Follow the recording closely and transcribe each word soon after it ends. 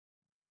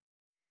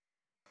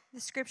The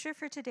scripture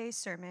for today's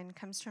sermon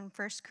comes from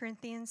 1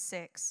 Corinthians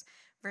 6,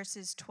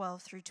 verses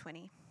 12 through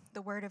 20.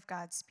 The word of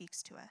God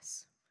speaks to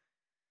us.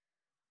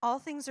 All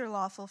things are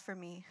lawful for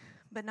me,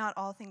 but not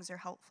all things are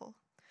helpful.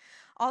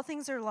 All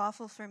things are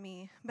lawful for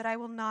me, but I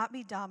will not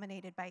be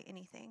dominated by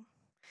anything.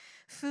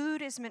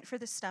 Food is meant for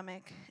the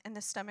stomach, and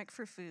the stomach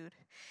for food,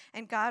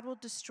 and God will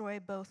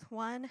destroy both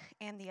one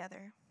and the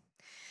other.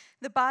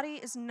 The body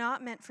is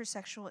not meant for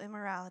sexual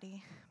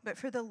immorality, but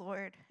for the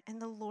Lord,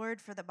 and the Lord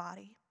for the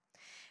body.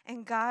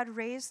 And God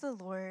raised the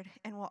Lord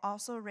and will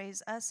also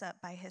raise us up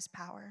by his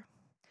power.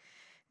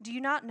 Do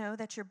you not know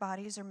that your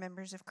bodies are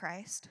members of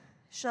Christ?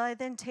 Shall I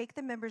then take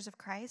the members of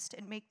Christ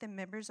and make them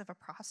members of a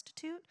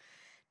prostitute?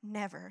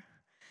 Never.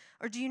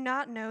 Or do you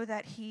not know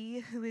that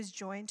he who is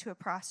joined to a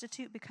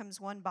prostitute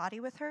becomes one body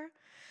with her?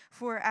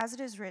 For as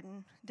it is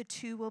written, the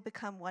two will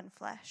become one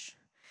flesh.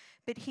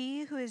 But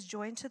he who is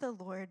joined to the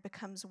Lord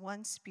becomes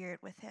one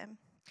spirit with him.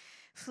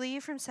 Flee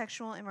from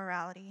sexual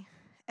immorality.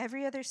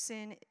 Every other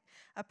sin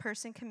a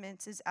person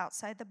commits is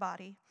outside the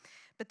body,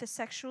 but the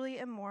sexually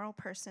immoral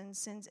person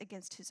sins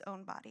against his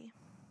own body.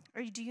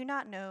 Or do you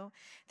not know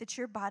that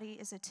your body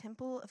is a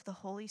temple of the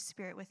Holy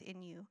Spirit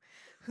within you,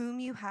 whom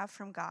you have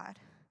from God?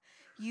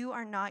 You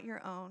are not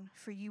your own,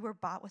 for you were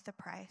bought with a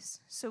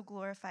price, so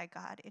glorify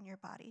God in your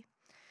body.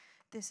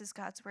 This is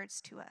God's words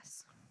to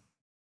us.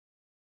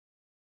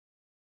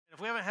 If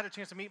we haven't had a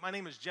chance to meet, my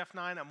name is Jeff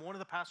Nine. I'm one of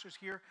the pastors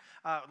here.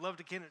 I'd love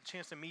to get a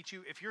chance to meet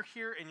you. If you're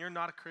here and you're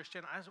not a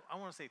Christian, I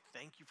want to say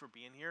thank you for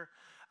being here.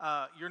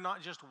 You're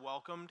not just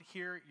welcomed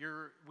here.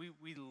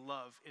 We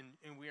love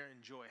and we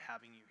enjoy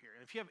having you here.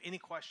 And if you have any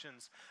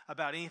questions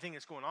about anything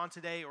that's going on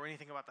today or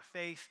anything about the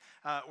faith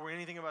or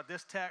anything about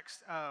this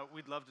text,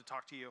 we'd love to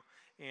talk to you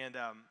and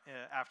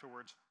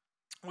afterwards.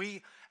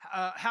 We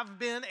have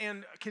been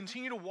and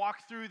continue to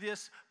walk through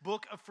this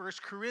book of 1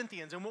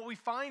 Corinthians. And what we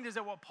find is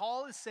that what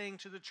Paul is saying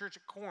to the church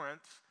at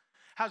Corinth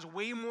has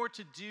way more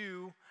to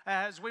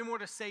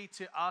say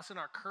to us in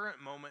our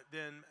current moment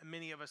than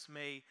many of us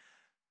may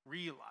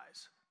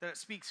realize. That it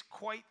speaks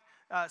quite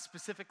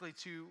specifically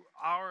to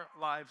our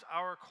lives,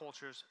 our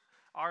cultures,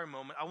 our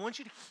moment. I want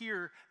you to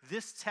hear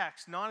this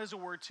text not as a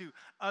word to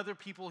other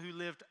people who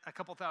lived a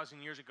couple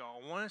thousand years ago.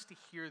 I want us to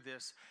hear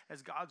this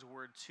as God's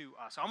word to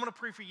us. So I'm going to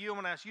pray for you. I'm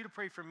going to ask you to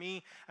pray for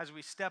me as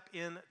we step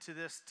into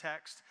this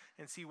text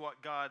and see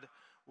what God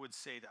would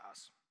say to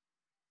us.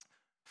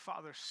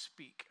 Father,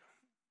 speak.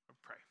 I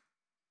pray.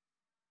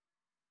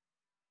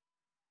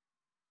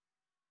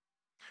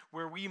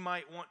 Where we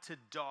might want to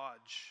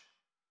dodge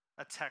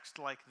a text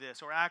like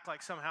this or act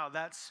like somehow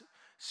that's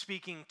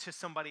speaking to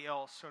somebody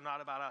else or not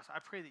about us, I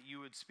pray that you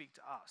would speak to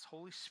us.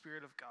 Holy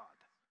Spirit of God,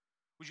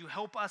 would you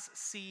help us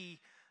see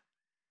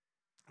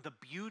the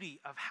beauty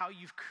of how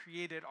you've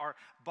created our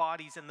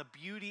bodies and the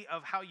beauty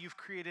of how you've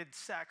created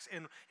sex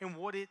and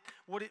what it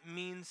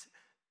means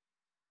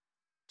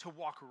to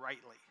walk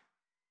rightly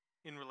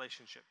in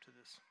relationship to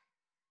this.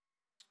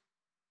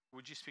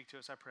 Would you speak to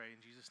us, I pray,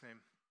 in Jesus' name.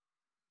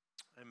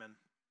 Amen.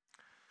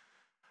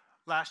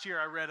 Last year,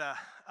 I read a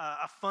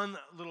fun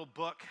little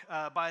book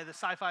by the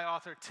sci-fi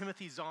author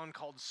Timothy Zahn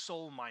called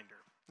Soul Minder.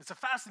 It's a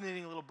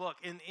fascinating little book.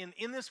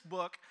 In this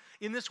book,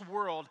 in this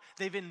world,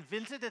 they've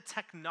invented a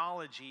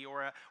technology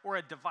or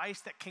a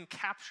device that can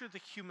capture the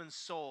human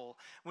soul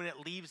when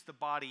it leaves the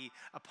body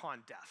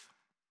upon death.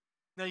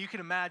 Now, you can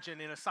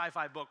imagine in a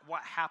sci-fi book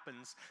what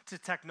happens to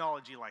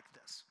technology like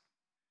this.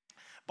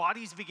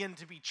 Bodies begin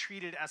to be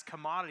treated as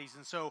commodities,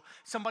 and so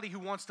somebody who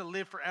wants to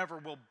live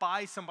forever will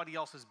buy somebody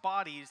else's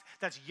bodies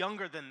that's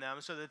younger than them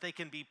so that they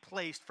can be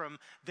placed from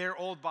their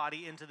old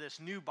body into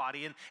this new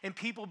body. And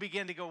people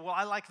begin to go, well,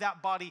 I like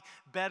that body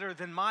better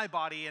than my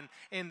body,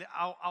 and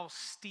I'll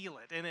steal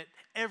it. And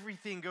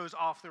everything goes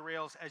off the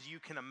rails, as you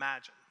can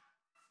imagine.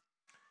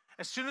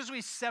 As soon as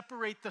we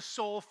separate the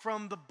soul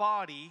from the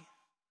body,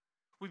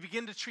 we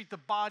begin to treat the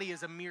body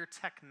as a mere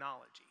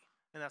technology.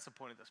 And that's the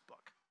point of this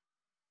book.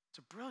 It's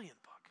a brilliant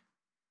book.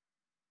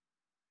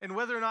 And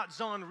whether or not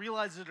Zahn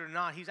realizes it or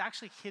not, he's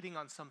actually hitting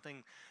on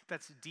something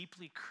that's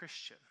deeply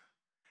Christian.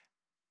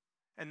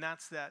 And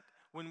that's that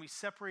when we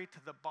separate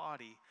the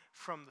body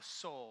from the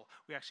soul,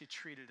 we actually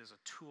treat it as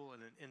a tool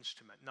and an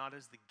instrument, not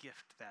as the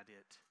gift that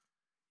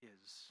it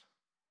is.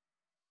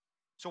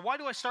 So why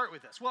do I start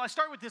with this? Well, I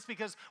start with this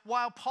because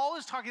while Paul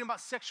is talking about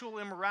sexual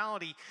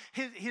immorality,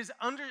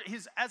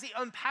 as he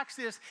unpacks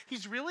this,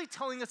 he's really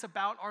telling us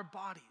about our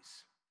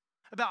bodies,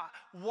 about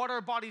what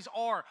our bodies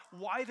are,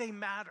 why they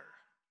matter,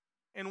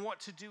 and what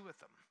to do with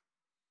them.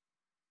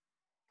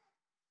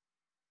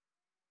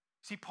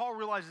 See, Paul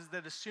realizes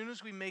that as soon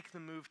as we make the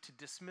move to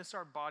dismiss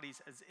our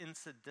bodies as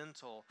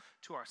incidental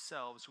to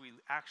ourselves, we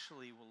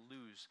actually will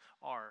lose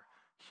our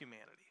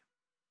humanity.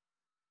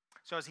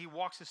 So as he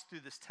walks us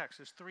through this text,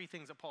 there's three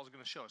things that Paul's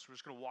going to show us. We're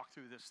just going to walk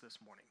through this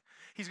morning.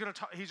 He's going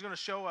to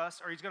show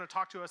us, or he's going to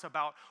talk to us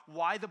about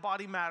why the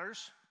body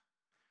matters.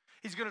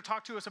 He's going to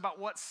talk to us about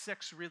what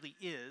sex really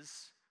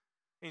is.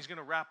 And he's going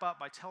to wrap up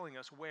by telling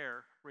us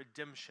where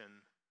redemption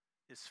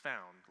is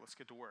found. Let's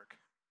get to work.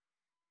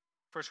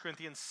 1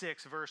 Corinthians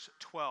 6, verse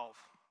 12.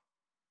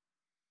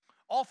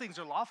 All things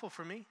are lawful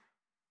for me,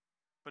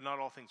 but not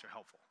all things are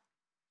helpful.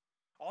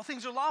 All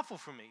things are lawful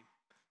for me,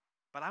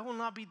 but I will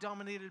not be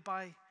dominated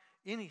by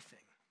anything.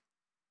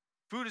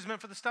 Food is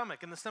meant for the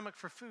stomach, and the stomach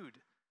for food.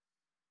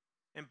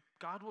 And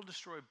God will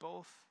destroy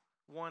both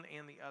one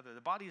and the other. The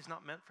body is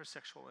not meant for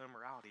sexual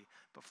immorality,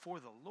 but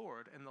for the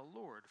Lord, and the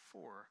Lord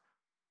for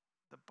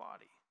the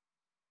body.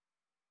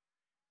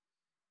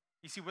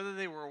 You see, whether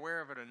they were aware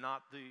of it or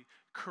not, the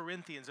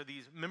Corinthians, or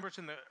these members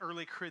in the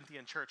early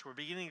Corinthian church, were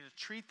beginning to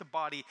treat the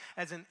body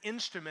as an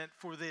instrument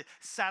for the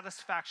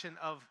satisfaction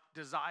of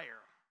desire.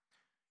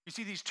 You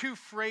see, these two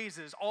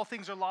phrases, all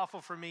things are lawful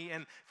for me,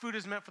 and food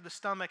is meant for the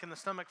stomach, and the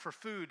stomach for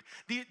food.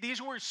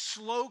 These were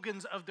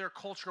slogans of their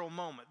cultural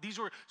moment. These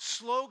were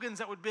slogans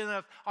that would have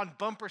been on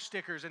bumper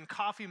stickers and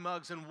coffee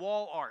mugs and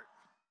wall art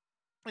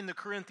in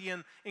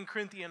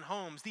Corinthian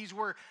homes. These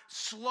were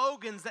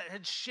slogans that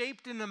had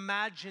shaped an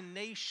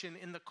imagination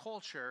in the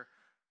culture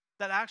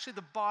that actually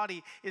the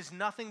body is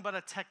nothing but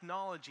a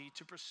technology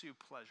to pursue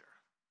pleasure.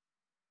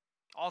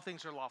 All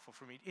things are lawful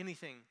for me.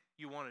 Anything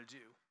you want to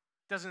do.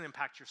 Doesn't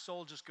impact your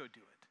soul, just go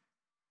do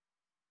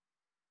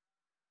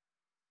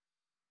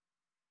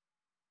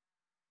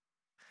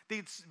it.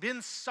 They'd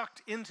been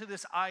sucked into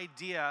this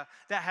idea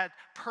that had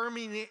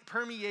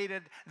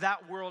permeated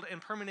that world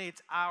and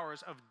permeates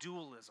ours of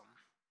dualism.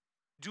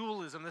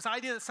 Dualism, this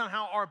idea that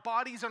somehow our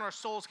bodies and our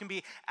souls can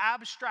be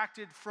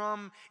abstracted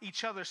from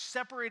each other,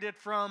 separated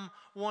from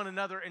one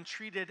another, and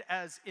treated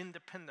as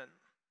independent.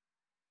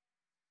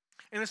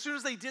 And as soon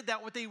as they did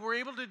that, what they were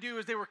able to do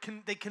is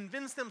they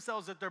convinced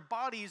themselves that their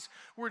bodies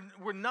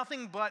were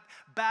nothing but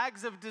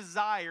bags of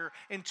desire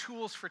and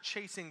tools for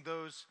chasing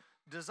those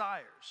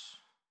desires.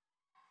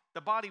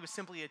 The body was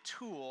simply a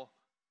tool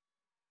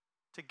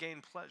to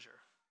gain pleasure.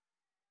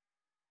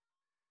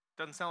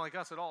 Doesn't sound like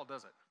us at all,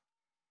 does it?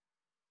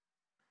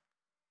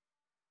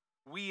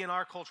 We, in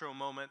our cultural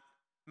moment,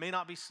 may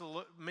not be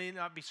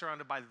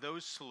surrounded by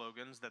those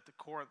slogans that the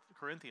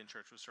Corinthian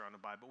church was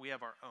surrounded by, but we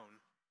have our own.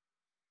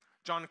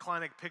 John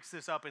Kleinig picks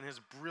this up in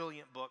his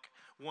brilliant book,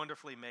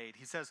 Wonderfully Made.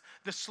 He says,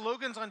 the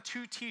slogans on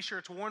 2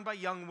 t-shirts worn by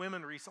young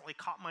women recently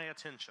caught my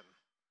attention.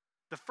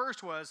 The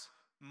first was,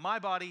 my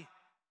body,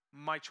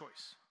 my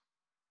choice.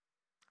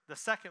 The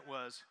second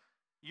was,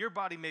 your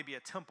body may be a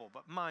temple,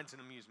 but mine's an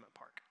amusement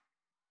park.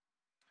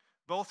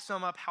 Both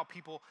sum up how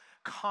people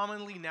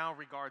commonly now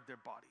regard their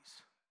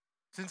bodies.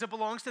 Since it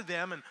belongs to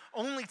them and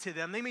only to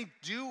them, they may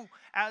do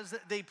as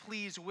they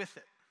please with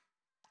it.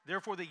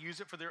 Therefore, they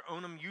use it for their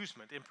own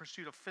amusement in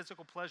pursuit of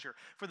physical pleasure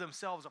for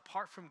themselves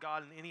apart from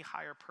God and any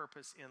higher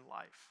purpose in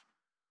life.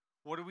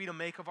 What are we to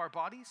make of our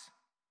bodies?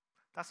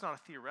 That's not a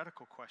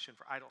theoretical question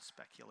for idle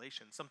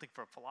speculation, something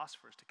for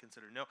philosophers to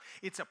consider. No,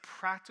 it's a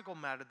practical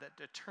matter that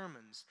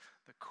determines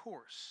the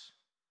course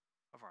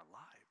of our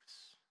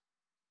lives.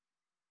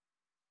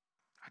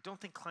 I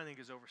don't think Kleinig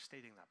is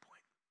overstating that point.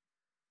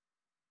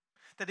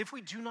 That if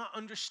we do not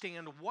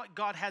understand what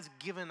God has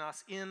given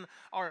us in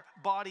our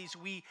bodies,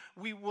 we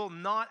will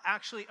not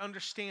actually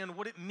understand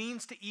what it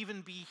means to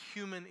even be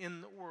human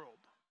in the world.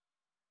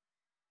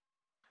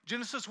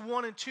 Genesis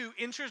 1 and 2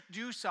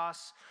 introduce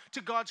us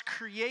to God's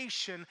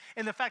creation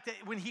and the fact that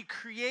when he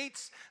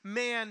creates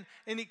man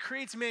and he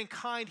creates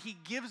mankind, he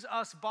gives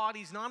us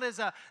bodies not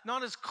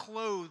as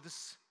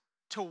clothes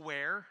to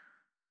wear,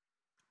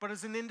 but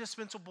as an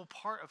indispensable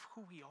part of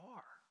who we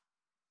are.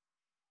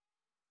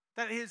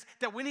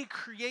 That when he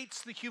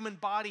creates the human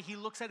body, he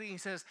looks at it and he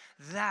says,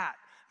 that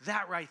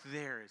right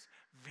there is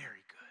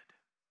very good.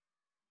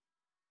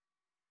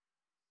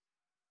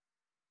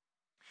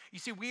 You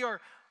see, we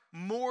are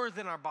more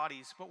than our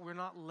bodies, but we're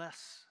not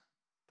less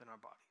than our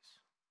bodies.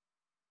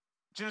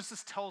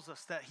 Genesis tells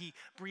us that he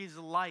breathes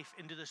life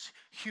into this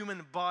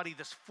human body,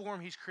 this form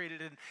he's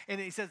created, and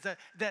he says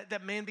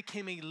that man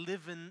became a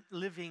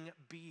living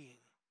being.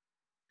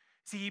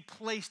 See, he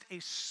placed a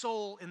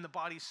soul in the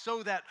body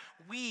so that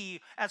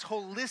we, as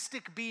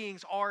holistic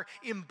beings, are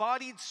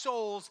embodied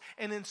souls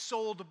and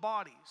ensouled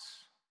bodies.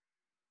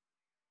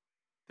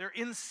 They're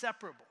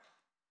inseparable.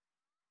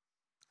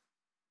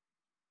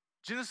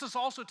 Genesis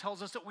also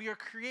tells us that we are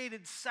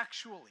created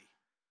sexually,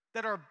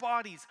 that our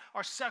bodies,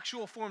 our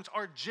sexual forms,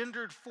 our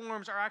gendered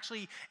forms are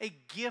actually a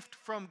gift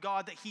from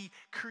God that he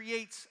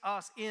creates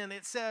us in.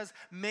 It says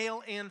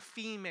male and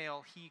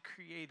female, he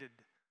created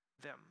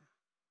them.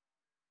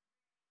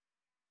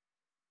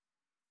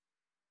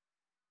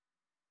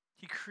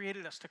 He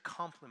created us to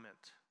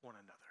complement one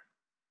another.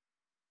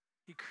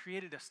 He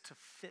created us to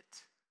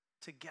fit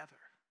together.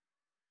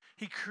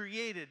 He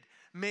created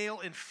male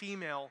and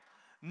female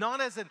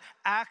not as an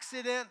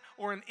accident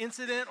or an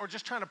incident or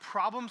just trying to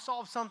problem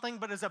solve something,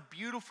 but as a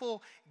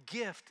beautiful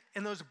gift.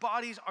 And those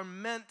bodies are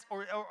meant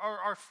or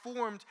are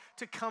formed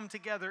to come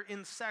together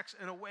in sex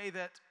in a way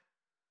that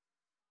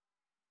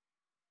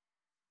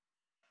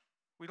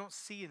we don't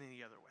see in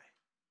any other way.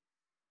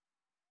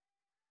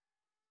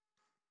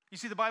 You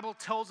see, the Bible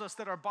tells us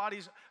that our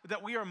bodies,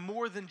 that we are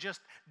more than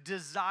just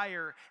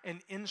desire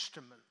and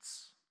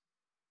instruments.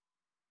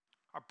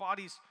 Our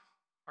bodies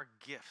are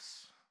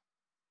gifts.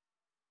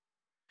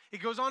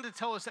 It goes on to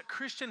tell us that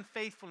Christian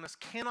faithfulness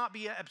cannot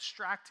be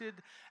abstracted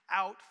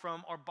out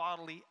from our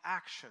bodily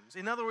actions.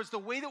 In other words, the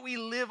way that we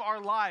live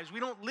our lives, we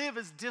don't live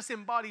as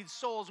disembodied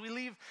souls. We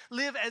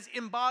live as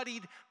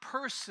embodied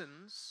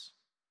persons.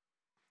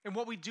 And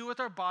what we do with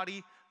our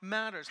body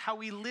matters. How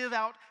we live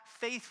out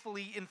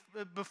faithfully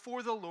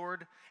before the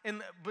Lord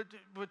and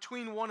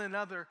between one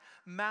another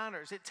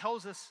matters. It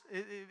tells us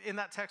in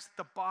that text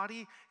that the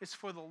body is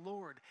for the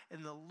Lord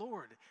and the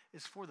Lord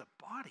is for the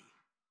body.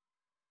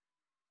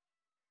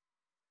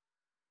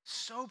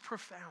 So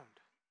profound.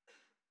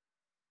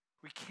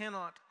 We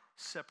cannot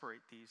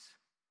separate these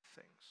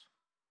things.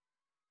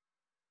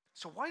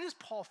 So why does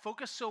Paul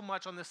focus so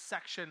much on this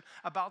section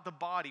about the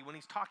body when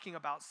he's talking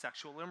about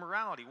sexual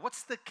immorality?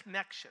 What's the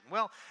connection?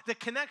 Well, the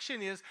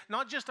connection is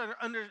not just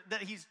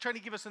that he's trying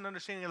to give us an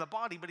understanding of the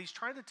body, but he's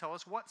trying to tell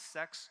us what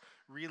sex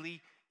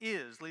really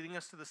is, leading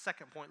us to the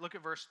second point. Look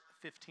at verse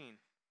 15.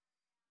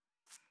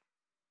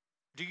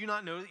 Do you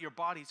not know that your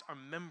bodies are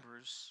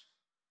members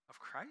of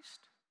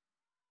Christ?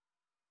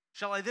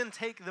 Shall I then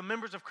take the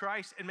members of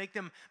Christ and make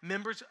them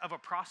members of a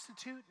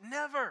prostitute?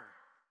 Never.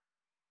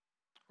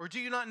 Or do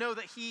you not know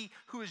that he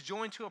who is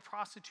joined to a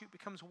prostitute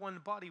becomes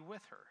one body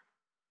with her?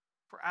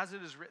 For as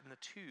it is written, the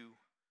two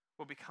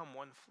will become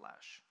one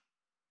flesh.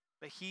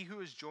 But he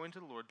who is joined to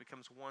the Lord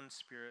becomes one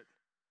spirit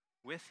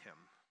with him.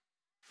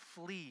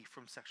 Flee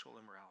from sexual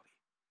immorality.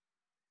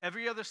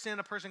 Every other sin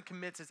a person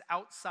commits is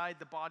outside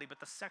the body, but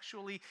the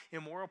sexually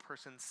immoral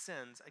person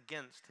sins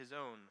against his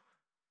own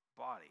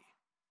body.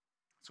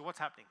 So what's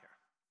happening here?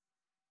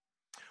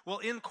 Well,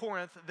 in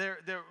Corinth,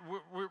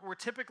 we're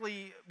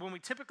typically, when we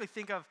typically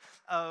think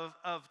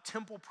of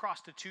temple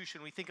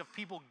prostitution, we think of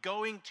people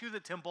going to the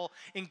temple,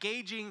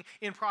 engaging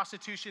in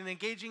prostitution,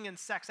 engaging in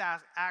sex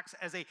acts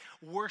as a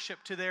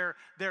worship to their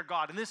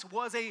God. And this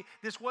was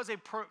a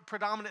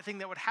predominant thing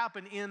that would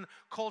happen in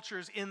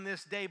cultures in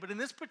this day. But in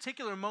this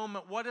particular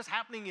moment, what is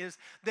happening is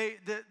that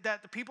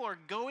the people are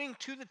going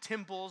to the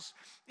temples,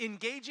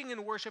 engaging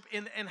in worship,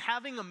 and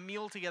having a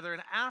meal together.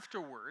 And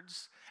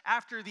afterwards,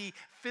 after the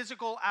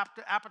physical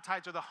appetites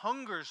or the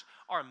hungers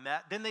are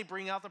met, then they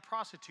bring out the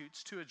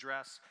prostitutes to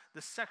address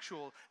the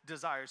sexual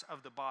desires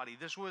of the body.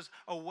 This was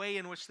a way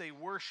in which they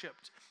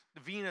worshiped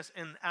Venus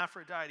and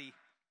Aphrodite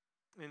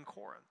in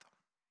Corinth.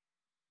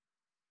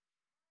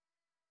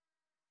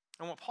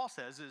 And what Paul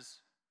says is,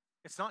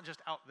 it's not just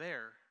out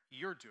there,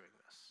 you're doing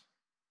this.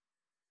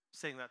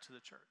 Saying that to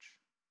the church.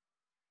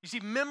 You see,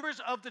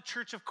 members of the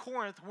church of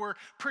Corinth were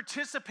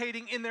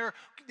participating in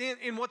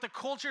what the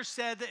culture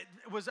said that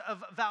was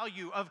of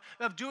value,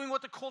 of doing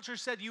what the culture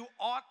said you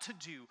ought to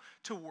do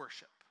to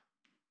worship.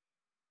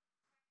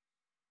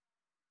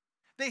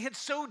 They had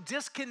so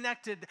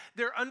disconnected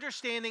their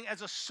understanding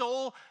as a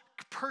soul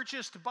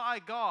purchased by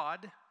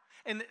God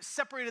and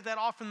separated that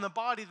off from the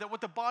body that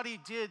what the body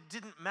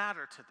didn't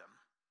matter to them.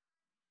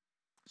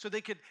 So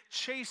they could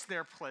chase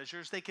their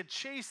pleasures, they could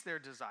chase their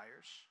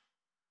desires.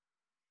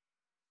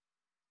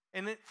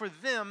 And for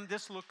them,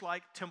 this looked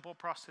like temple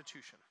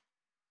prostitution.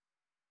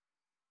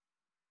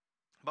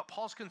 But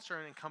Paul's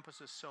concern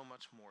encompasses so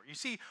much more. You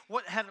see,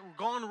 what had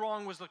gone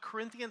wrong was the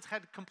Corinthians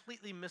had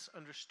completely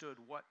misunderstood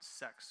what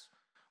sex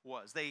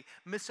was. They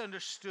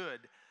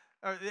misunderstood,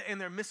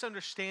 and their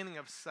misunderstanding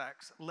of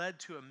sex led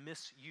to a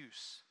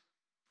misuse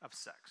of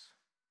sex.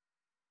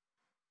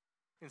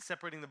 In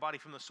separating the body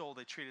from the soul,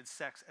 they treated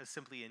sex as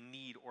simply a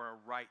need or a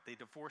right. They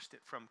divorced it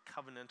from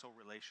covenantal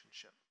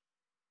relationship.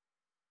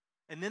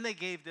 And then they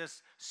gave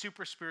this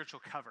super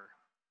spiritual cover.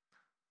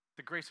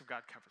 The grace of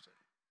God covers it.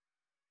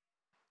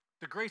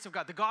 The grace of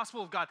God, the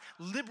gospel of God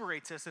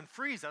liberates us and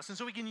frees us, and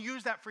so we can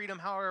use that freedom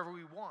however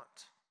we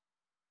want.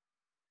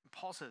 And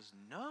Paul says,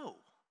 no,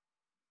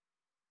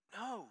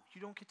 you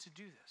don't get to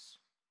do this.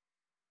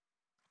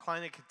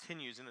 Klein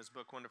continues in his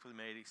book, Wonderfully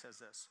Made. He says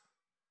this: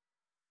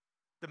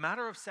 the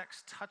matter of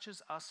sex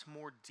touches us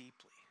more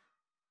deeply,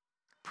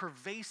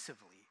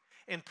 pervasively,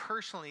 and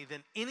personally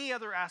than any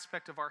other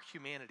aspect of our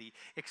humanity,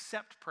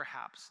 except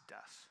perhaps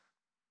death.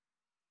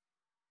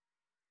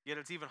 Yet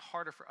it's even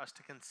harder for us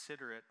to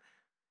consider it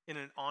in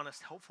an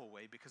honest, helpful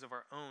way because of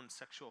our own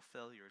sexual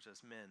failures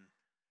as men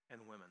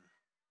and women,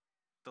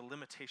 the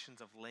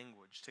limitations of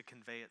language to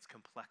convey its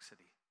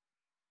complexity,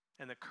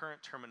 and the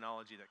current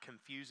terminology that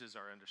confuses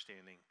our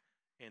understanding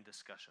and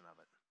discussion of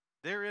it.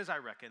 There is, I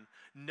reckon,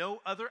 no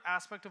other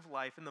aspect of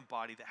life in the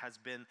body that has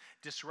been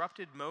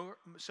disrupted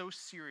so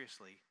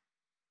seriously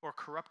or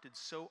corrupted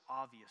so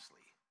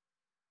obviously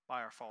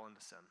by our fall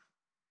into sin.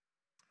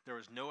 There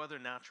is no other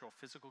natural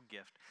physical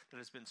gift that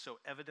has been so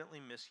evidently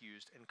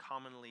misused and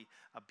commonly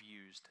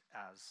abused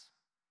as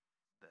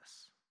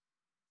this.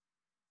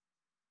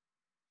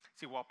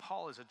 See, while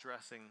Paul is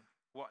addressing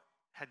what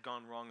had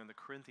gone wrong in the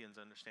Corinthians'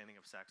 understanding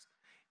of sex,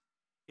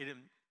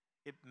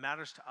 it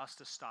matters to us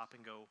to stop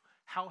and go,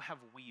 how have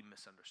we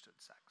misunderstood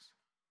sex?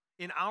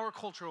 In our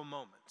cultural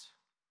moment,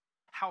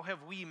 how have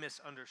we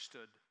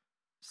misunderstood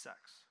sex?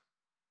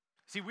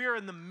 See, we are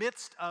in the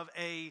midst of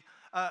a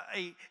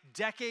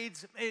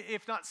decades,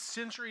 if not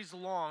centuries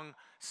long,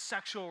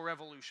 sexual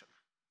revolution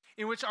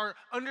in which our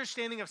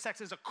understanding of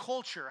sex as a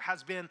culture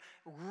has been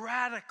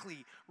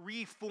radically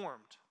reformed.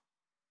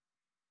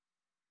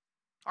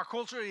 Our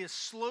culture has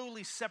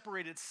slowly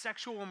separated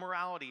sexual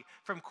morality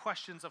from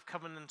questions of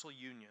covenantal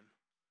union.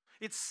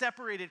 It's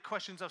separated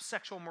questions of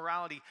sexual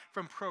morality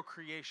from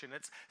procreation.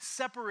 It's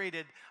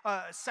separated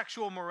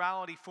sexual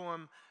morality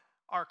from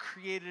our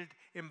created,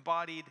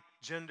 embodied,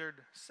 gendered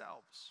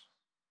selves.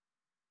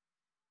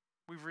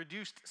 We've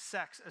reduced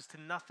sex as to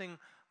nothing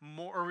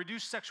more, or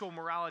reduced sexual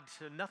morality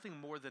to nothing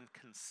more than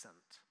consent.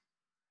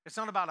 It's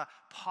not about a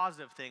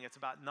positive thing, it's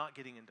about not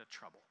getting into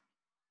trouble.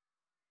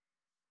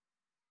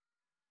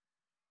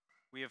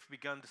 We have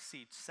begun to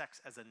see sex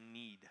as a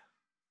need,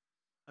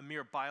 a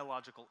mere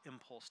biological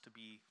impulse to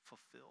be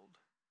fulfilled.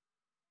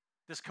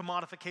 This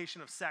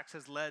commodification of sex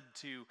has led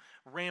to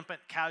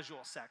rampant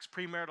casual sex,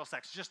 premarital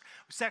sex. Just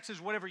sex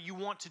is whatever you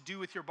want to do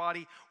with your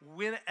body,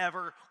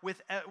 whenever,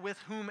 with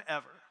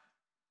whomever.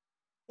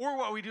 Or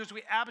what we do is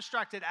we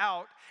abstract it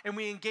out and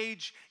we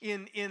engage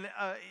in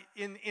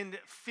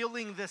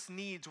filling this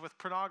needs with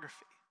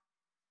pornography.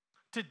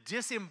 To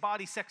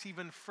disembody sex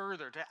even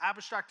further, to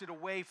abstract it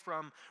away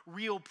from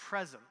real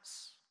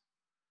presence,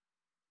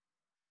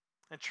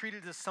 and treat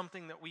it as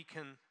something that we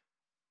can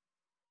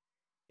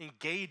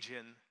engage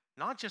in,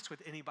 not just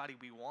with anybody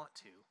we want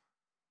to,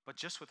 but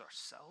just with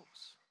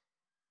ourselves.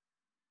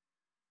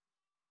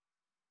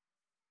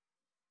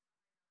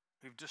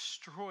 We've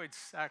destroyed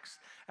sex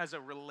as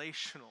a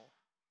relational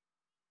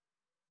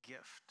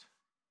gift.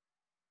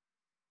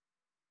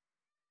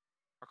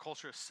 Our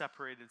culture has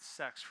separated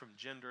sex from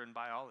gender and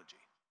biology.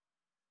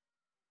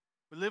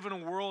 We live in a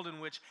world in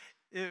which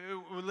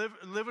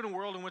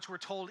we're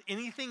told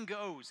anything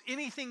goes.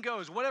 Anything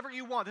goes. Whatever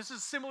you want. This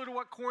is similar to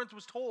what Corinth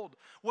was told.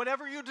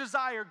 Whatever you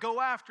desire,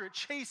 go after it.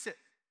 Chase it.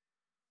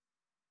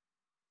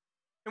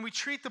 And we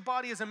treat the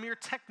body as a mere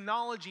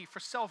technology for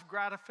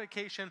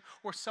self-gratification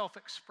or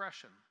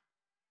self-expression.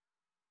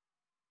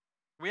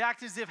 We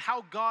act as if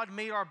how God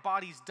made our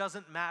bodies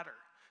doesn't matter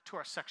to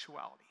our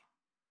sexuality.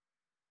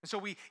 And so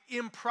we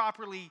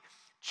improperly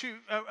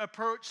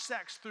approach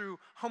sex through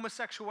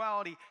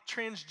homosexuality,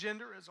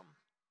 transgenderism.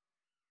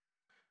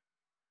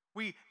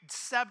 We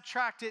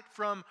subtract it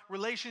from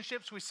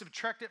relationships, we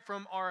subtract it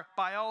from our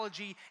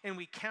biology, and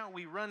we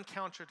run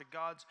counter to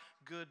God's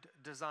good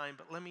design.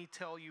 But let me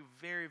tell you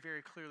very,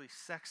 very clearly,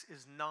 sex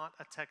is not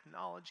a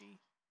technology.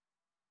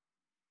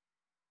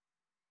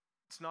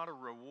 It's not a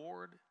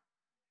reward.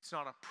 It's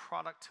not a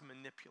product to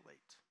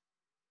manipulate.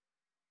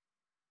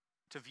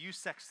 To view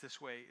sex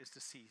this way is to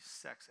see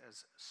sex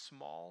as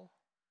small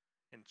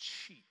and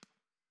cheap,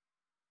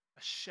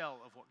 a shell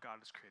of what God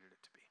has created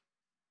it to be.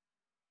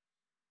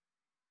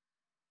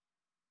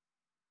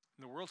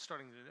 And the world's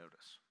starting to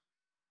notice.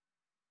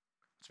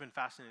 It's been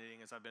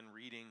fascinating as I've been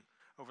reading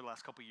over the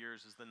last couple of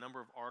years is the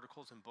number of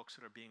articles and books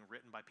that are being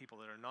written by people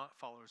that are not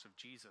followers of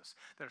Jesus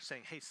that are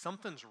saying, hey,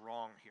 something's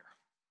wrong here.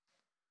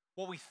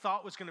 What we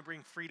thought was going to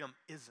bring freedom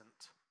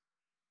isn't.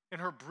 In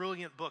her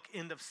brilliant book,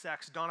 End of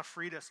Sex, Donna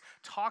Freitas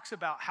talks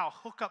about how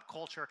hookup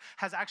culture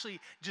has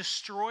actually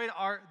destroyed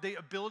the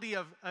ability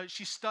of,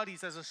 she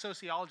studies as a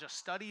sociologist,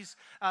 studies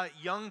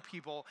young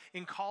people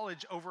in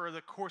college over the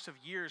course of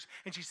years,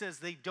 and she says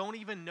they don't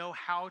even know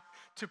how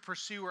to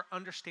pursue or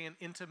understand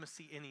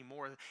intimacy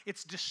anymore.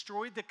 It's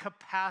destroyed the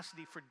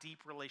capacity for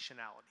deep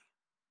relationality.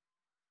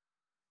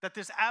 That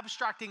this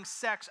abstracting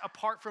sex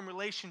apart from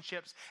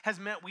relationships has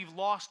meant we've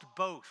lost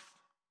both.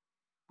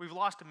 We've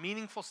lost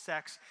meaningful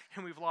sex,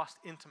 and we've lost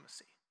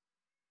intimacy.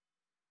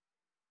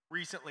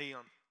 Recently,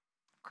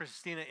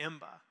 Christina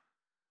Imba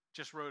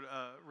just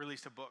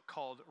released a book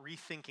called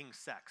Rethinking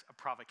Sex, A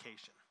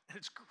Provocation. And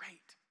it's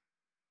great.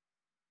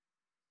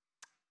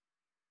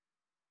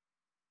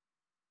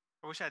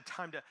 I wish I had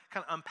time to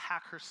kind of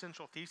unpack her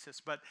central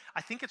thesis, but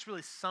I think it's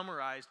really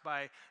summarized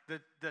by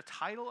the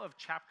title of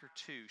chapter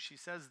 2. She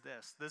says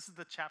this. This is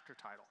the chapter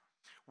title.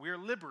 We're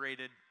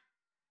liberated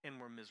and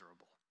we're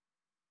miserable.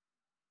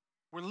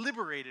 We're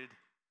liberated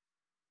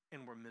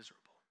and we're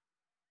miserable.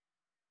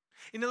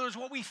 In other words,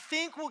 what we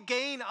think will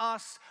gain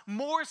us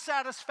more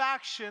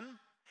satisfaction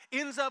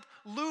ends up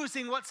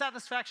losing what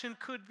satisfaction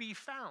could be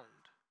found.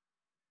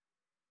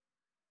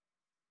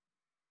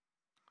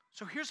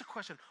 So here's a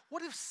question.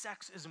 What if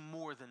sex is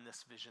more than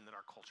this vision that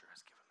our culture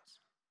has given us?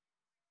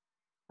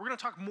 We're going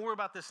to talk more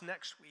about this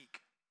next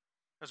week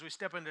as we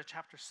step into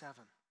chapter 7.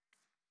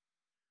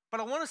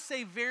 But I want to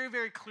say very,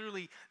 very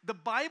clearly, the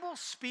Bible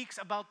speaks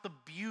about the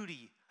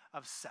beauty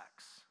of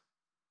sex.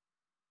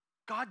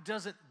 God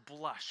doesn't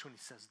blush when he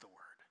says the word.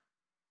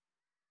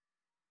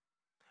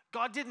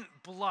 God didn't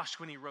blush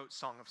when he wrote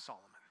Song of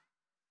Solomon.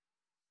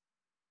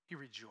 He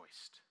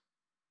rejoiced.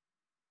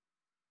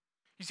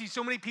 You see,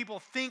 so many people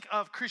think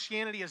of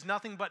Christianity as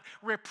nothing but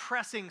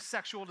repressing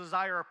sexual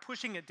desire or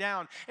pushing it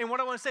down. And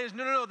what I want to say is,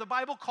 no. The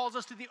Bible calls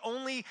us to the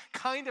only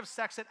kind of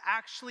sex that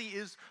actually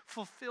is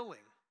fulfilling.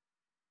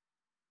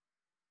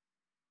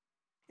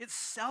 It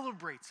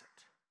celebrates it.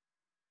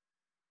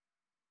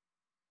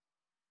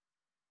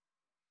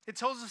 It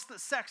tells us that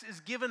sex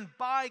is given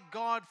by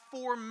God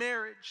for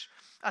marriage,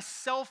 a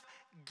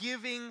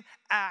self-giving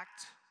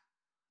act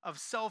of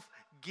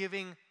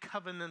self-giving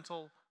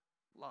covenantal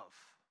love.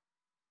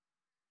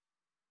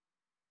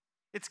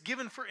 It's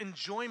given for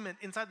enjoyment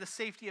inside the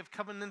safety of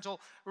covenantal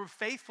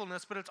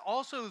faithfulness, but it's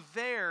also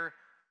there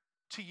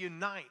to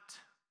unite.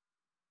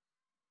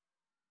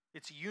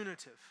 It's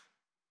unitive.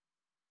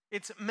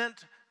 It's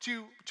meant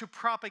to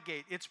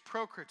propagate. It's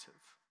procreative.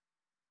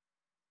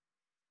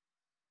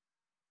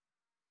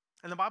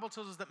 And the Bible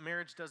tells us that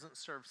marriage doesn't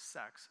serve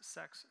sex.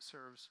 Sex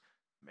serves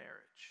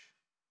marriage.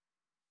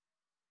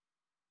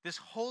 This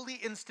holy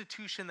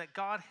institution that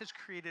God has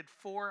created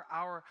for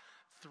our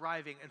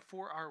thriving and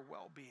for our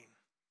well-being.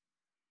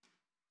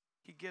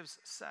 He gives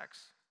sex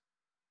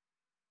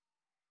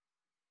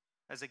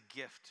as a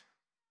gift.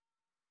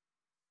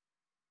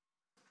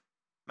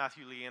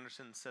 Matthew Lee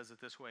Anderson says it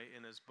this way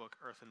in his book,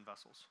 Earthen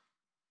Vessels.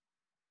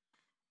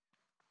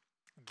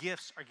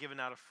 Gifts are given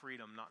out of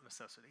freedom, not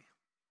necessity.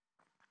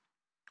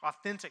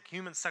 Authentic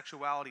human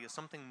sexuality is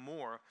something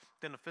more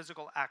than a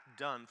physical act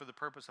done for the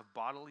purpose of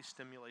bodily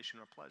stimulation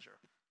or pleasure.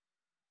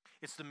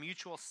 It's the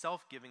mutual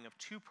self-giving of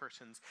two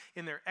persons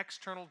in their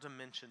external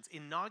dimensions,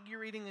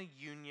 inaugurating a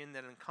union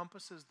that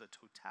encompasses the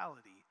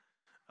totality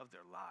of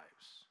their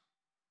lives.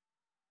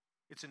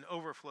 It's an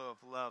overflow of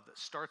love that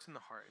starts in the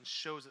heart and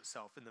shows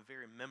itself in the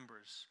very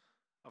members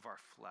of our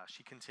flesh.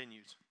 He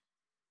continues,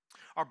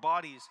 our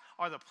bodies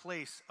are the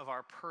place of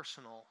our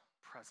personal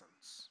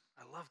presence.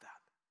 I love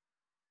that.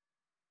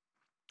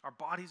 Our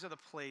bodies are the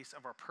place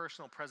of our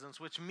personal presence,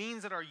 which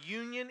means that our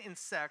union in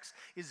sex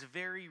is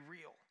very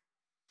real.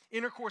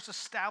 Intercourse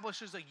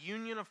establishes a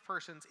union of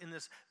persons in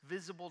this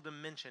visible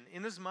dimension.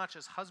 Inasmuch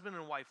as husband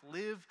and wife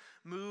live,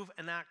 move,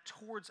 and act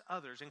towards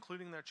others,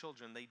 including their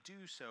children, they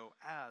do so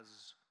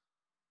as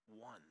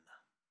one.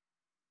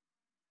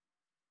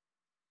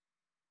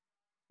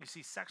 You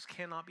see, sex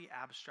cannot be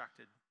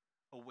abstracted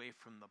away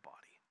from the body.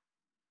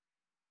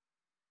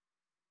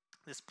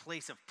 This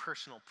place of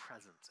personal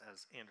presence,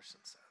 as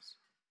Anderson says.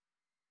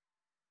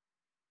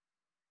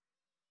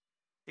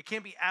 It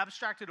can't be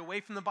abstracted away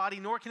from the body,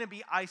 nor can it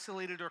be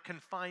isolated or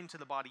confined to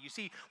the body. You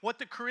see, what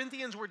the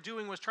Corinthians were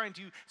doing was trying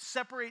to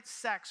separate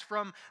sex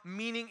from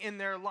meaning in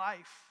their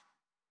life.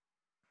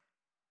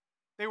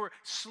 They were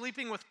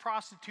sleeping with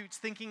prostitutes,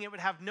 thinking it would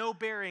have no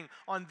bearing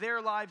on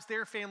their lives,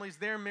 their families,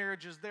 their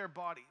marriages, their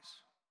bodies.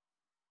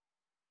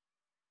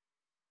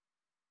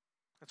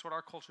 That's what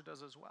our culture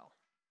does as well.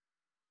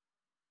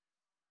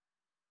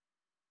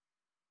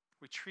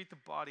 We treat the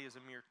body as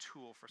a mere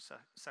tool for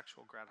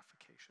sexual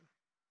gratification.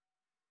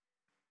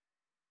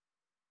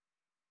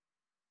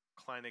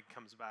 Kleinig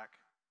comes back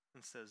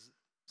and says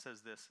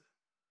this.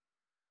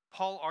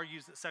 Paul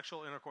argues that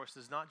sexual intercourse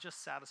does not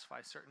just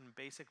satisfy certain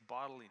basic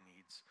bodily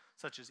needs,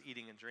 such as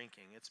eating and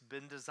drinking. It's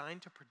been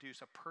designed to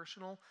produce a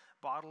personal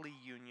bodily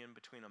union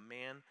between a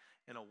man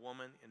and a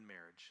woman in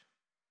marriage.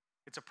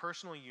 It's a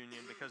personal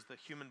union because the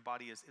human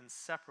body is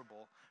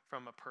inseparable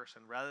from a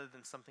person rather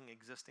than something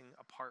existing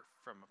apart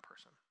from a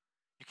person.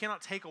 You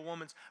cannot take a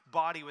woman's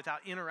body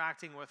without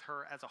interacting with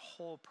her as a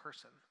whole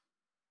person.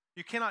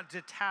 You cannot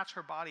detach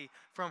her body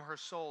from her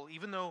soul.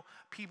 Even though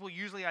people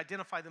usually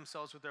identify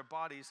themselves with their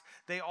bodies,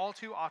 they all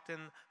too often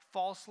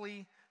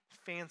falsely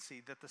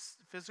fancy that the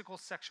physical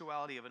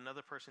sexuality of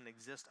another person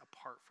exists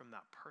apart from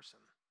that person.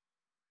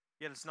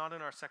 Yet it's not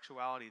in our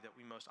sexuality that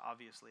we most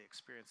obviously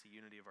experience the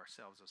unity of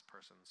ourselves as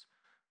persons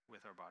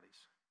with our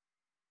bodies.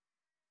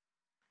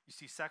 You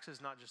see, sex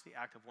is not just the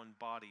act of one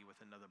body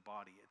with another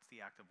body, it's the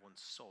act of one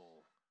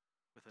soul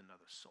with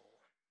another soul.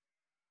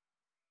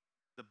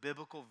 The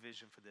biblical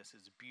vision for this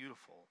is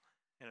beautiful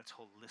and it's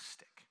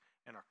holistic,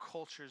 and our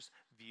culture's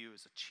view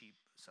is a cheap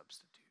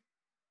substitute.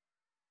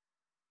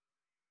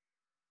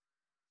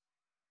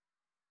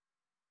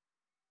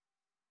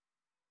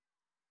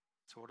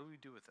 So what do we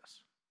do with this?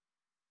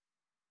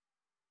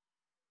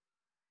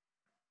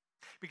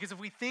 Because if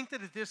we think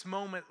that at this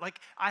moment, like,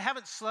 I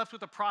haven't slept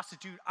with a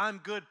prostitute, I'm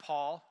good,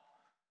 Paul,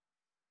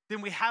 then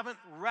we haven't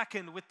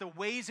reckoned with the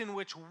ways in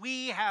which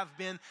we have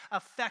been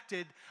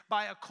affected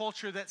by a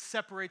culture that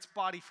separates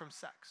body from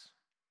sex.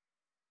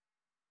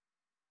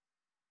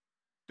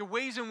 The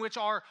ways in which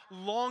our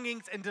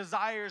longings and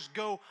desires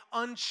go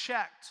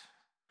unchecked.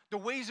 The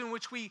ways in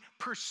which we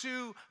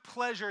pursue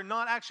pleasure,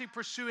 not actually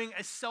pursuing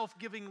a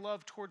self-giving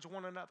love towards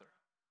one another.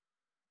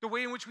 The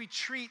way in which we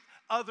treat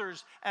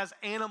others as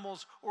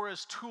animals or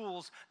as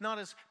tools, not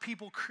as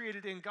people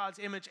created in God's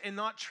image, and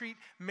not treat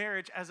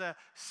marriage as a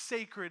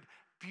sacred,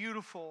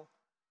 beautiful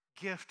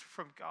gift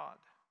from God.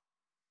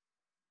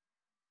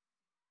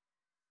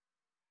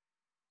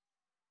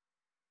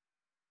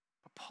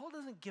 But Paul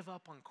doesn't give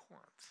up on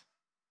Corinth.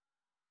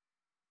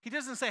 He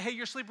doesn't say, hey,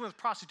 you're sleeping with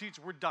prostitutes,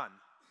 we're done,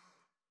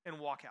 and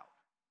walk out.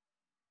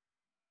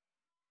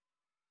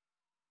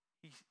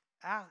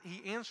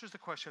 He answers the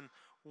question,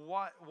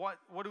 what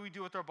do we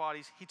do with our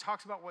bodies? He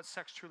talks about what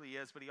sex truly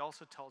is, but he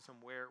also tells them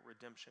where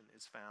redemption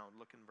is found.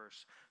 Look in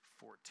verse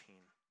 14.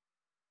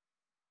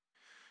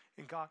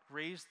 And God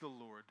raised the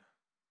Lord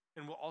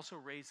and will also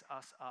raise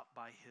us up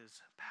by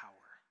his power.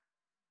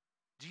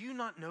 Do you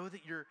not know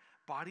that your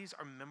bodies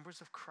are members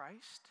of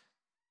Christ?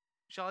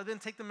 Shall I then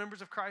take the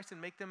members of Christ and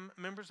make them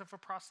members of a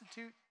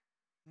prostitute?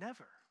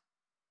 Never.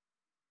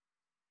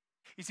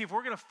 You see, if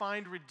we're going to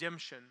find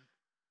redemption,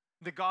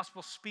 the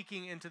gospel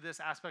speaking into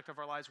this aspect of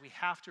our lives, we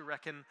have to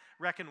reckon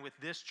with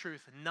this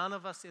truth. None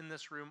of us in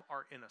this room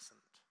are innocent.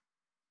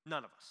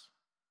 None of us.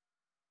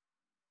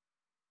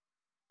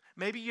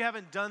 Maybe you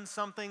haven't done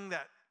something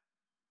that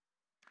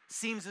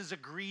seems as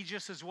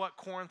egregious as what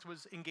Corinth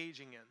was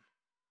engaging in.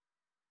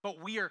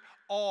 But we are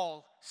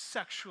all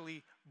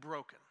sexually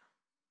broken.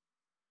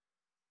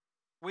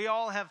 We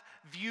all have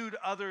viewed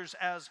others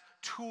as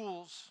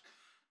tools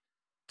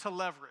to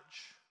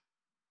leverage.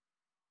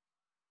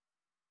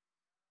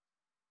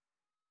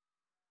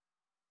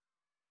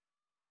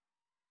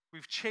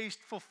 We've chased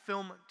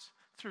fulfillment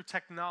through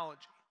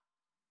technology.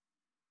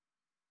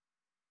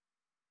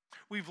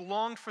 We've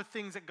longed for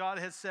things that God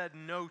has said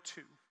no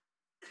to.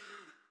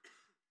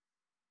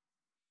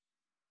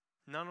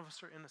 None of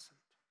us are innocent.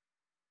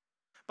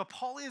 But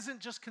Paul isn't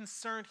just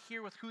concerned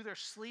here with who they're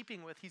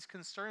sleeping with. He's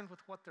concerned with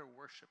what they're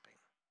worshiping.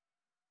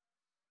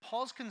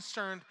 Paul's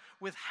concerned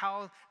with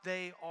how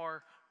they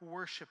are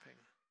worshiping.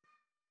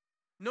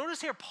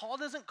 Notice here, Paul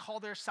doesn't call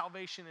their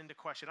salvation into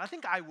question. I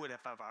think I would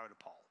if I were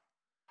Paul.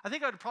 I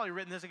think I would have probably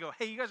written this and go,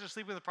 hey, you guys are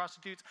sleeping with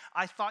prostitutes.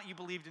 I thought you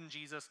believed in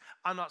Jesus.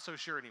 I'm not so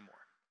sure anymore.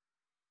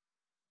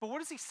 But what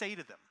does he say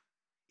to them?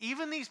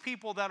 Even these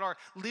people that are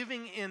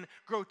living in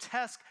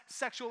grotesque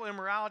sexual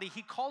immorality,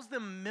 he calls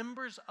them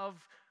members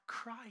of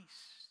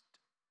Christ.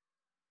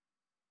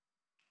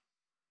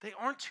 They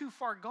aren't too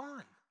far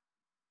gone.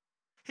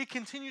 He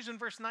continues in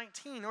verse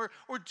 19, or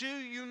do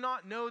you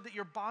not know that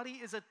your body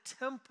is a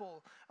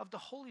temple of the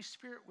Holy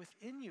Spirit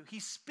within you? He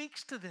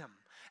speaks to them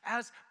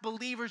as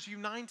believers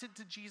united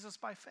to Jesus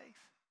by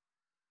faith.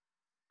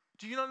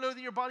 Do you not know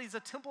that your body is a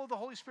temple of the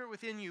Holy Spirit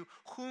within you,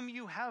 whom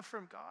you have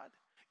from God?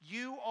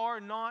 You are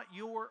not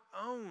your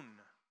own.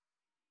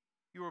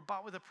 You were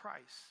bought with a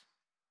price.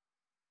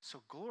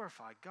 So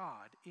glorify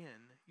God in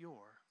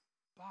your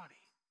body.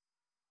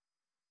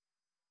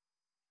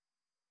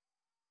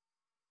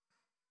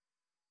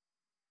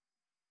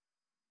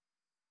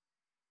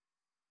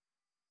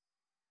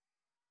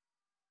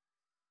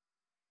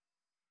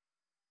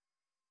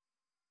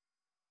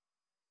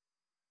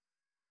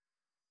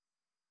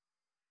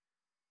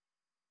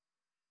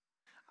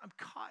 I'm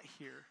caught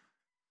here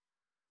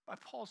by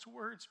Paul's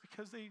words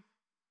because they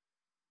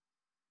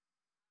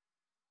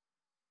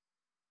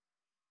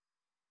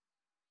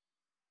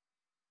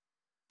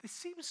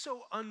seem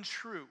so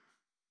untrue.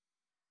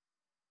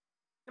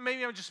 And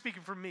maybe I'm just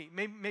speaking for me.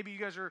 Maybe you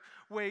guys are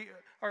way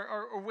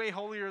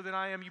holier than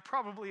I am. You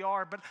probably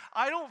are, but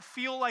I don't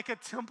feel like a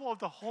temple of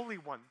the Holy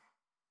One.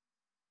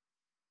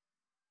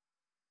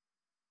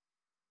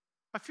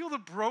 I feel the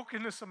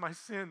brokenness of my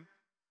sin.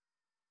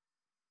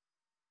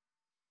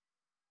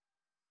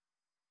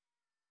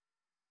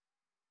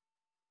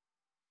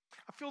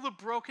 I feel the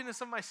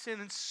brokenness of my sin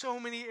in so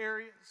many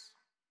areas.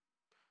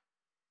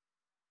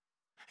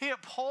 And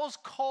yet Paul's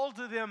call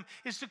to them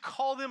is to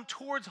call them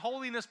towards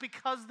holiness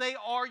because they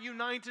are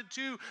united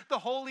to the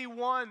Holy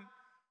One.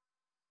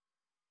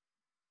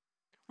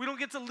 We don't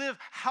get to live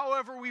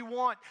however we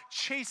want,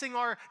 chasing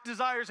our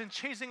desires and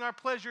chasing our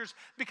pleasures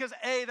because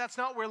A, that's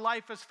not where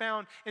life is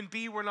found, and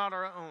B, we're not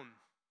our own.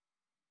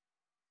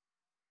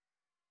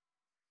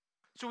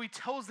 So he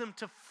tells them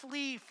to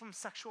flee from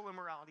sexual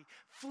immorality.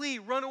 Flee,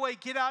 run away,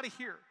 get out of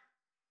here.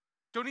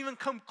 Don't even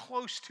come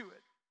close to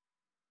it.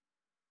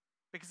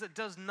 Because it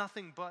does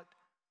nothing but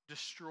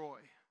destroy.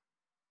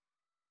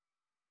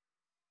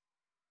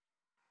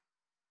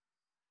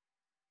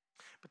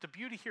 But the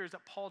beauty here is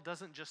that Paul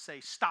doesn't just say,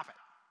 stop it.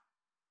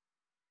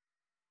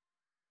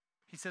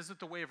 He says that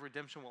the way of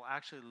redemption will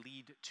actually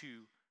lead to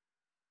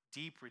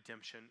deep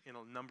redemption in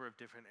a number of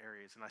different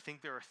areas. And I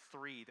think there are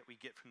three that we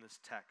get from this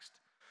text.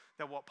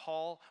 That what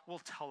Paul will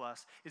tell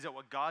us is that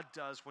what God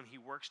does when he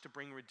works to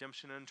bring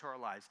redemption into our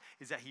lives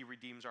is that he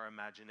redeems our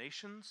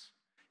imaginations,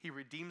 he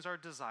redeems our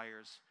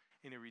desires,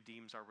 and he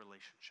redeems our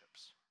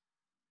relationships.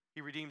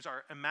 He redeems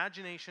our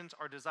imaginations,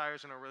 our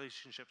desires, and our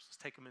relationships. Let's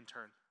take them in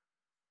turn.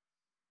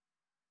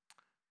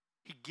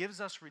 He gives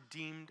us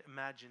redeemed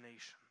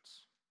imaginations.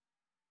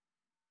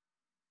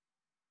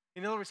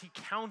 In other words, he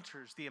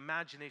counters the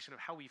imagination of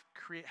how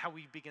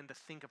we begin to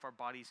think of our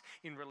bodies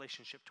in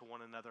relationship to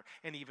one another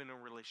and even in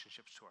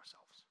relationships to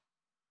ourselves.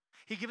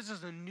 He gives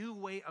us a new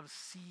way of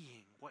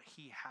seeing what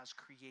he has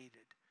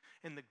created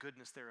and the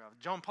goodness thereof.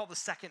 John Paul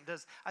II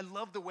does, I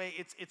love the way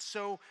it's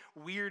so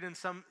weird in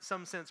some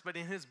sense, but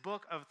in his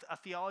book of A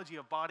Theology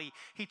of Body,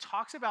 he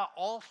talks about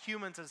all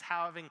humans as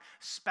having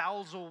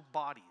spousal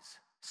bodies.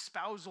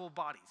 Spousal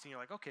bodies. And you're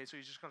like, okay, so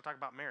he's just going to talk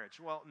about marriage.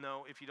 Well,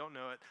 no, if you don't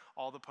know it,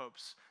 all the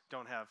popes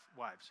don't have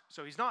wives.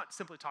 So he's not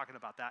simply talking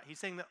about that. He's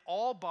saying that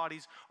all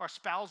bodies are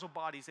spousal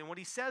bodies. And what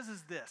he says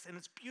is this, and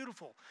it's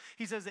beautiful.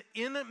 He says that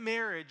in a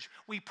marriage,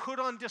 we put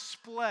on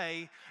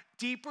display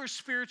deeper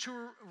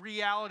spiritual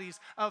realities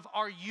of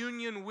our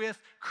union with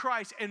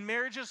Christ. And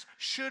marriages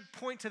should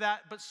point to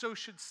that, but so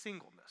should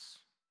singleness.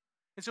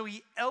 And so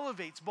he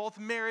elevates both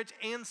marriage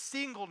and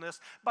singleness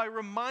by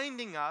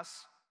reminding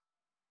us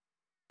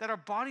that our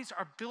bodies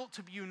are built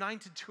to be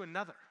united to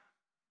another.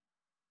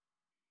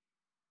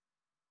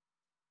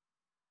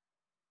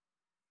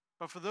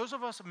 But for those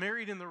of us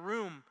married in the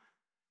room,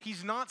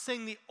 he's not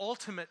saying the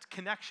ultimate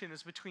connection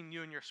is between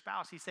you and your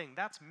spouse. He's saying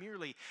that's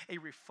merely a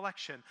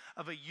reflection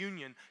of a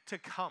union to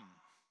come.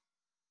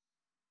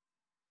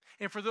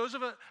 And for those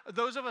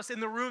of us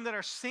in the room that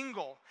are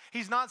single,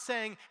 he's not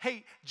saying,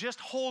 hey, just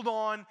hold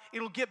on,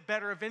 it'll get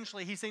better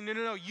eventually. He's saying,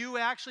 no, you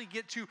actually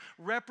get to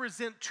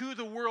represent to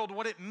the world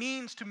what it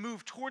means to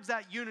move towards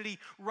that unity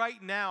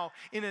right now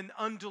in an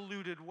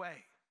undiluted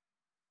way.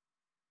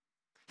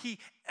 He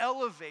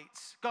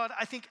elevates, God,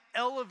 I think,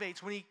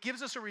 elevates. When he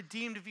gives us a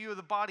redeemed view of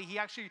the body, he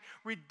actually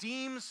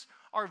redeems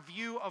our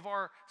view of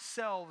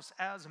ourselves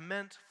as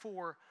meant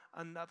for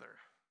another.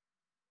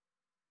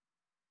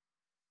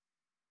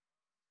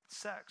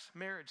 Sex,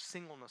 marriage,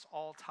 singleness,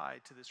 all tied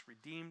to this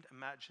redeemed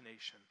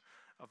imagination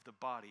of the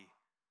body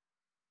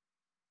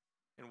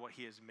and what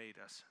he has made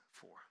us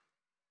for.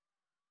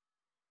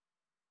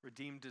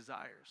 Redeemed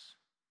desires.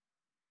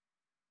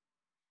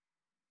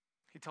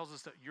 He tells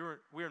us that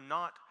we're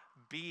not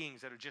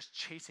beings that are just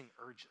chasing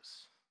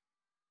urges.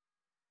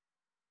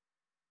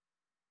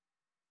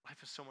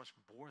 Life is so much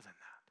more than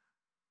that.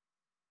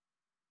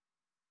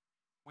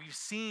 We've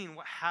seen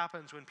what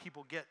happens when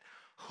people get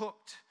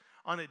hooked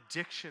on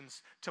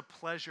addictions to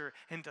pleasure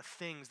and to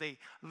things. They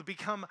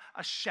become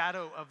a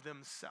shadow of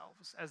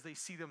themselves as they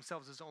see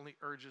themselves as only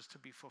urges to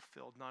be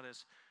fulfilled, not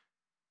as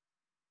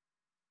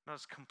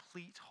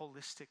complete,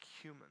 holistic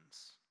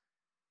humans,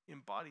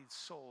 embodied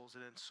souls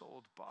and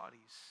ensouled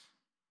bodies.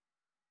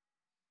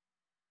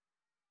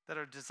 That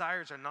our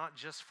desires are not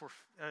just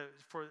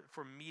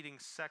for meeting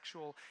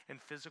sexual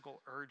and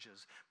physical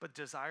urges, but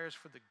desires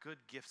for the good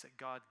gifts that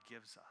God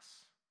gives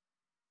us.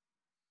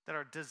 That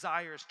our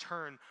desires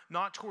turn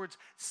not towards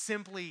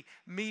simply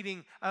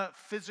meeting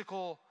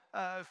physical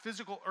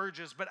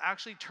urges, but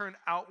actually turn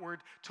outward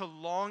to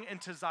long and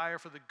desire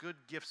for the good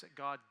gifts that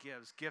God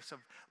gives. Gifts of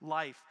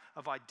life,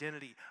 of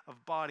identity,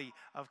 of body,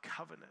 of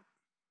covenant.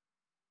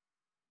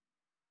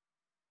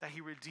 That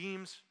he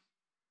redeems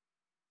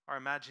our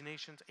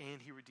imaginations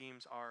and he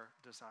redeems our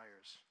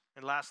desires.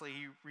 And lastly,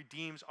 he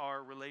redeems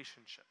our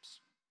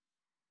relationships.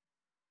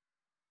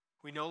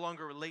 We no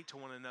longer relate to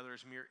one another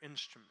as mere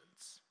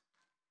instruments.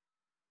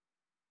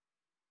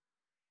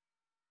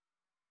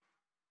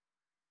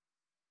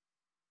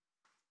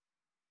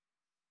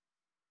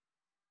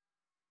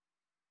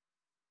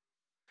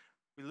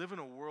 We live in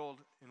a world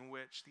in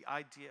which the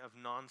idea of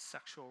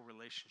non-sexual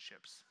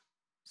relationships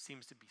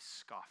seems to be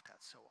scoffed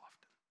at so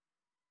often.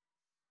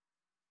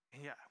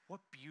 And yet,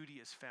 what beauty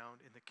is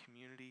found in the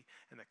community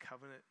and the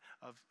covenant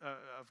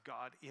of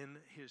God in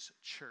his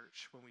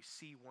church when we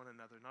see one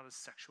another not as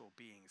sexual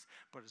beings,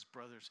 but as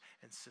brothers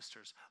and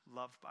sisters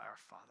loved by our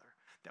Father,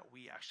 that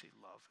we actually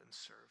love and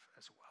serve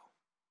as well.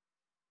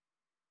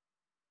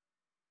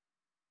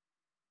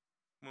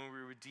 When we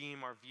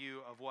redeem our view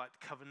of what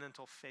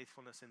covenantal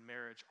faithfulness in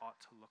marriage ought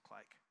to look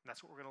like. And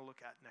that's what we're going to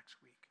look at next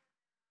week.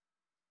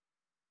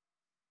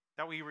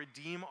 That we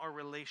redeem our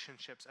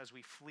relationships as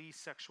we flee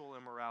sexual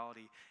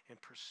immorality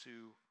and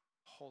pursue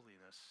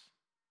holiness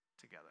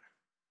together.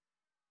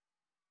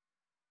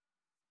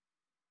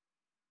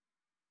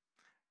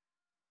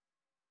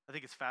 I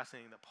think it's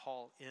fascinating that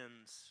Paul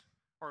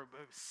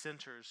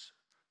centers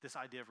this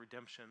idea of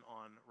redemption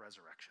on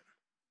resurrection.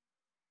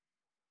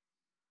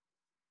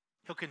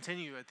 He'll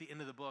continue at the end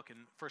of the book in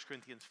 1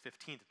 Corinthians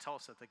 15 to tell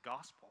us that the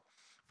gospel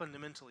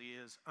fundamentally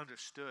is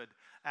understood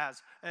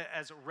as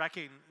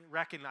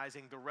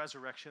recognizing the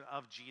resurrection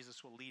of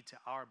Jesus will lead to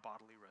our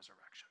bodily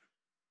resurrection.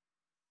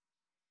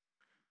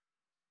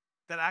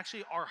 That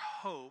actually our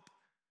hope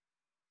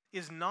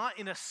is not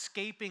in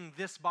escaping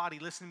this body.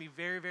 Listen to me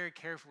very, very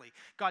carefully.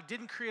 God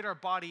didn't create our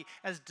body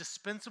as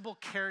dispensable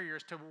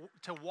carriers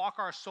to walk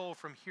our soul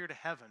from here to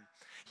heaven.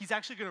 He's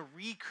actually going to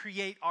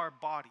recreate our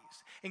bodies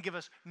and give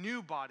us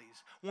new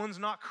bodies. One's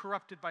not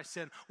corrupted by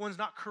sin. One's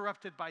not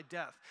corrupted by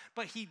death.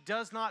 But he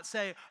does not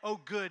say, oh,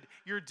 good,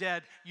 you're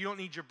dead. You don't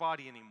need your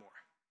body anymore.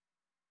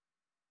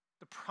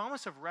 The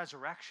promise of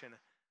resurrection,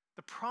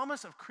 the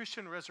promise of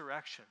Christian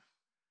resurrection,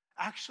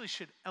 actually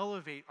should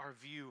elevate our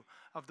view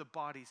of the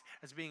bodies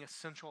as being a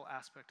central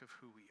aspect of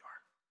who we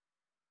are,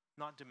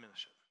 not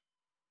diminish it.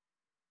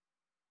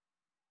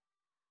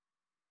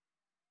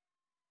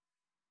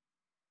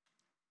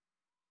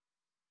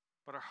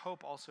 But our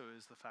hope also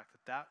is the fact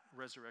that that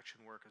resurrection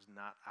work is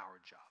not our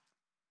job.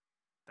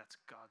 That's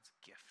God's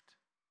gift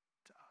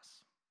to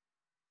us.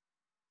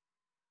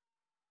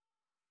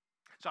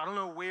 So I don't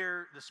know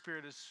where the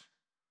Spirit is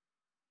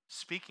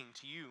speaking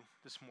to you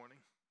this morning.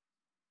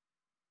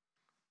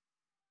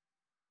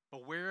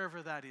 But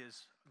wherever that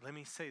is, let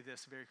me say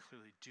this very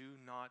clearly. Do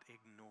not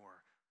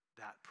ignore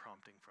that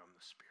prompting from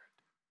the Spirit.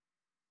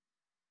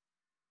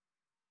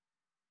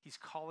 He's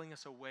calling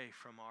us away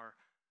from our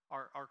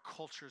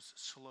culture's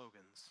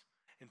slogans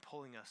and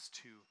pulling us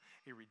to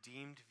a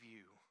redeemed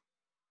view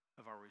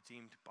of our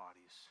redeemed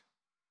bodies,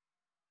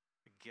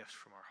 a gift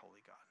from our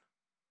holy God.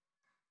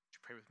 Would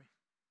you pray with me?